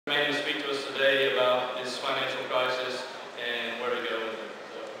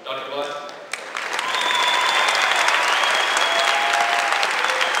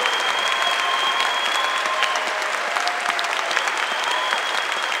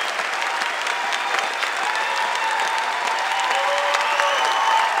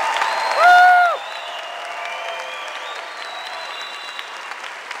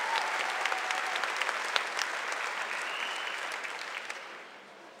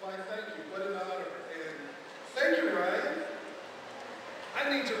Why, thank you. What an honor. And thank you, Ryan. I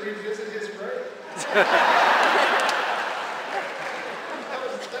need to revisit his grave.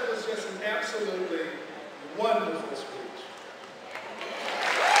 that was just an absolutely wonderful speech.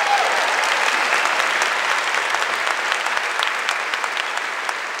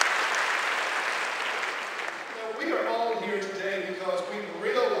 Now, we are all here today because we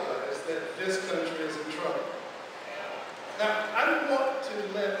realize that this country is in trouble. Now, I want to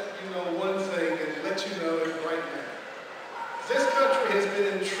let you know one thing and let you know it right now. This country has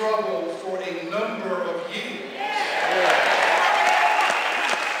been in trouble for a number of years.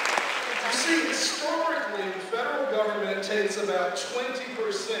 You see, historically, the federal government takes about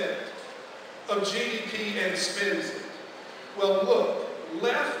 20% of GDP and spends it. Well, look,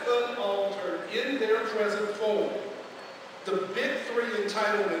 left unaltered in their present form, the big three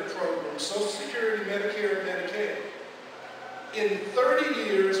entitlement programs, Social Security, Medicare, and Medicaid, in 30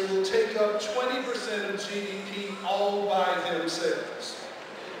 years will take up 20% of GDP all by themselves.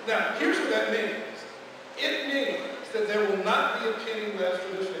 Now, here's what that means. It means that there will not be a penny left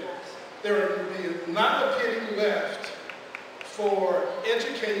for defense. There will be not a penny left for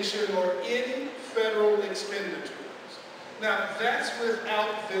education or any federal expenditures. Now, that's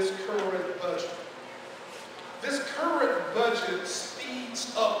without this current budget. This current budget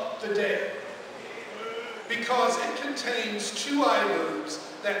speeds up the day, because it contains two items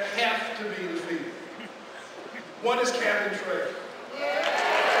that have to be defeated. One is cap and trade.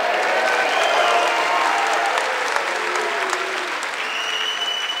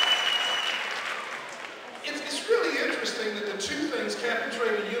 It's really interesting that the two things, cap and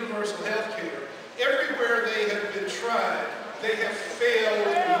trade and universal health care, everywhere they have been tried, they have failed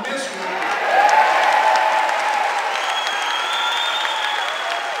miserably.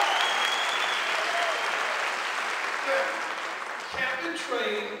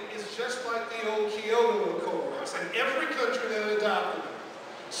 And every country that adopted it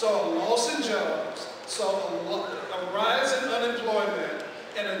saw a loss in jobs, saw a rise in unemployment,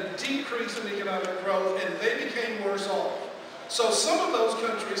 and a decrease in economic growth, and they became worse off. So some of those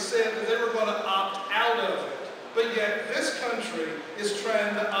countries said that they were going to opt out of it, but yet this country is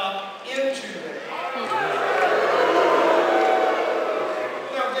trying to opt into it.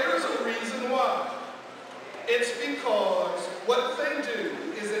 Now, there is a reason why. It's because what they do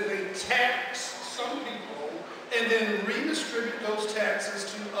is that they tax some people and then redistribute those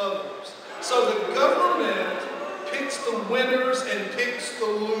taxes to others. So the government picks the winners and picks the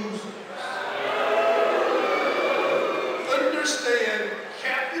losers. Understand,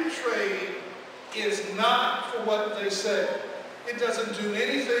 cap and trade is not for what they say. It doesn't do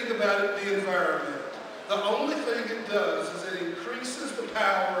anything about the environment. The only thing it does is it increases the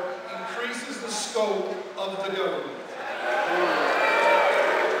power, increases the scope of the government.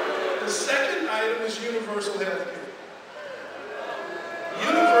 The second item is universal health care.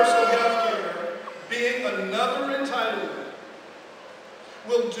 Universal health care, being another entitlement,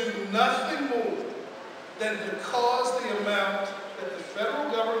 will do nothing more than to cause the amount that the federal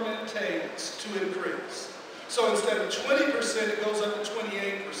government takes to increase. So instead of 20%, it goes up to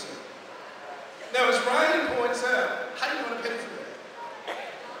 28%. Now, as Ryan points out, how do you want to pay for that?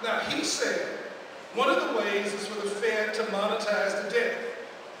 Now, he said one of the ways is for the Fed to monetize the debt.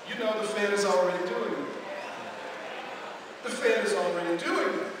 You know the Fed is already doing it. The Fed is already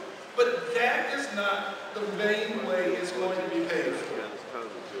doing it. But that is not the main way it's going to be paid for.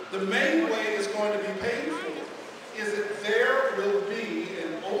 The main way it's going to be paid for is that there will be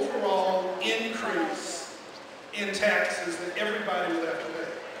an overall increase in taxes that everybody will have to pay.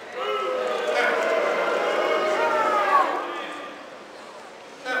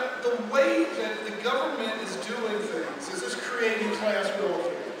 Now, the way that the government is doing things is it's creating class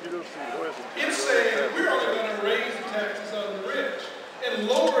warfare. It's saying we're only going to raise the taxes on the rich and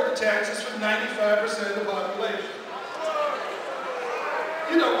lower the taxes for 95% of the population.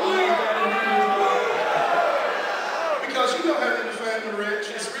 You don't believe that in because you know how they define the rich.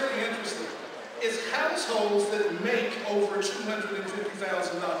 It's really interesting. It's households that make over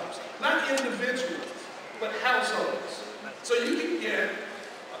 $250,000. Not individuals, but households. So you can get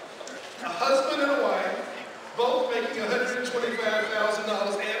a husband and a wife, both making $125,000,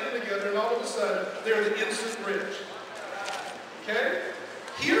 add them together, and all of a sudden, they're the instant rich. Okay?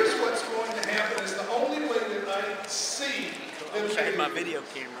 Here's what's going to happen. It's the only way that I see them pay. My video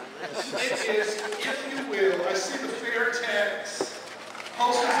camera. It is, if you will, I see the fair tax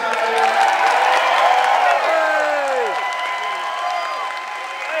posters out there.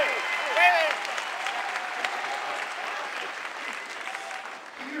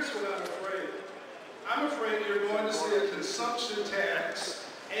 Here's what I'm afraid. I'm afraid you're going to see a consumption tax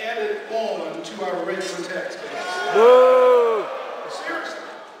to our regular tax base. Boo! Seriously.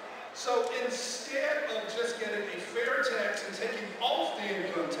 So instead of just getting a fair tax and taking off the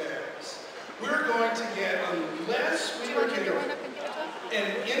income tax, we're going to get, unless we are careful,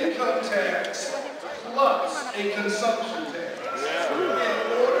 an income tax plus a consumption tax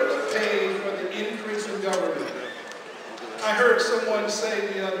in order to pay for the increase in government. I heard someone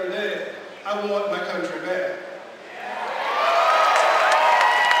say the other day, I want my country back.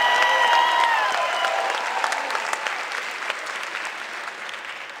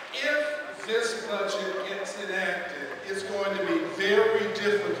 If this budget gets enacted, it's going to be very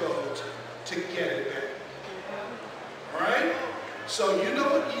difficult to get it back. All right? So you know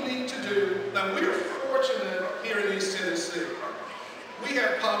what you need to do. Now, we're fortunate here in East Tennessee. We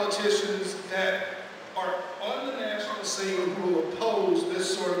have politicians that are on the national scene who will oppose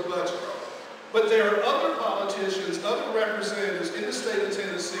this sort of budget. But there are other politicians, other representatives in the state of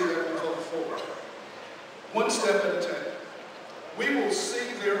Tennessee that will vote for it. One step at a time. We will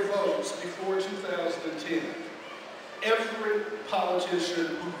see their votes before 2010. Every politician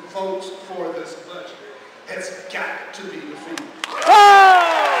who votes for this budget has got to be defeated.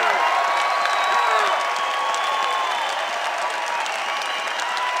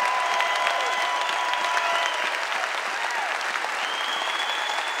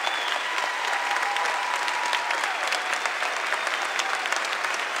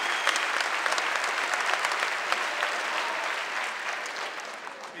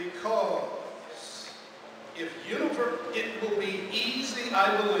 Because it will be easy,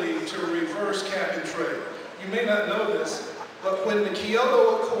 I believe, to reverse cap and trade. You may not know this, but when the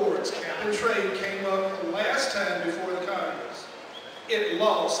Kyoto Accords, cap and trade came up the last time before the Congress, it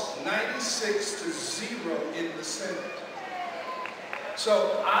lost 96-0 in the Senate.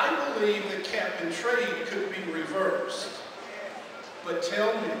 So I believe that cap and trade could be reversed. But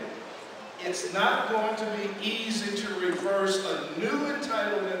tell me, it's not going to be easy to reverse a new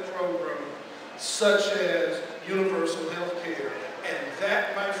entitlement program such as universal health care. And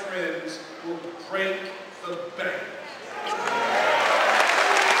that, my friends, will break the bank.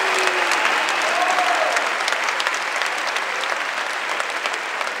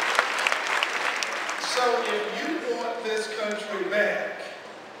 So if you want this country back,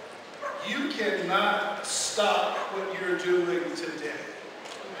 you cannot stop what you're doing today.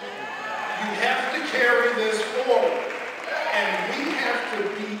 You have to carry this forward, and we have to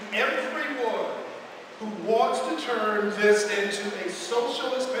beat everyone who wants to turn this into a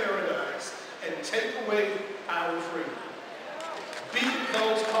socialist paradise and take away our freedom. Beat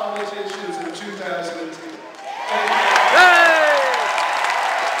those politicians in 2010.